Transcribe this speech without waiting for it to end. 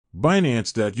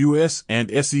Binance.US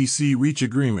and SEC reach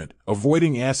agreement,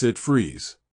 avoiding asset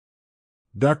freeze.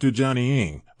 Dr. Johnny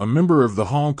Ng, a member of the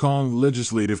Hong Kong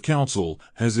Legislative Council,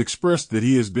 has expressed that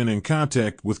he has been in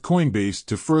contact with Coinbase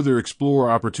to further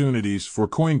explore opportunities for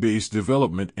Coinbase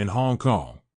development in Hong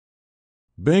Kong.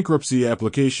 Bankruptcy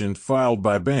application filed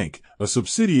by Bank, a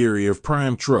subsidiary of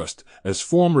Prime Trust, as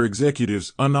former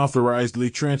executives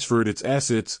unauthorizedly transferred its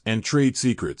assets and trade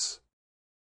secrets.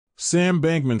 Sam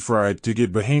Bankman-Fried to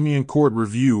get Bahamian court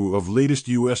review of latest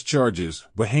U.S. charges.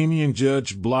 Bahamian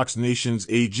judge blocks nation's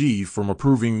AG from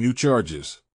approving new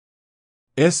charges.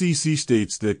 SEC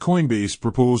states that Coinbase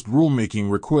proposed rulemaking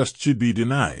request should be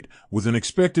denied, with an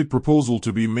expected proposal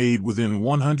to be made within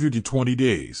 120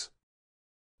 days.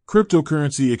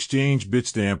 Cryptocurrency exchange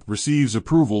Bitstamp receives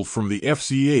approval from the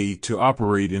FCA to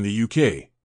operate in the UK.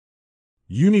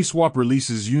 Uniswap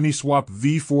releases Uniswap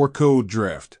v4 code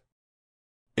draft.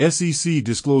 SEC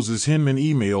discloses Hinman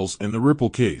emails in the Ripple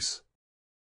case.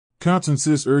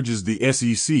 Consensus urges the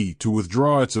SEC to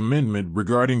withdraw its amendment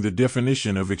regarding the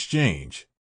definition of exchange.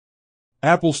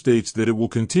 Apple states that it will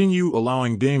continue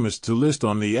allowing Damus to list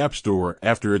on the App Store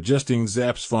after adjusting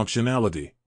Zap's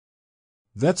functionality.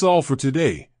 That's all for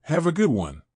today. Have a good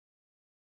one.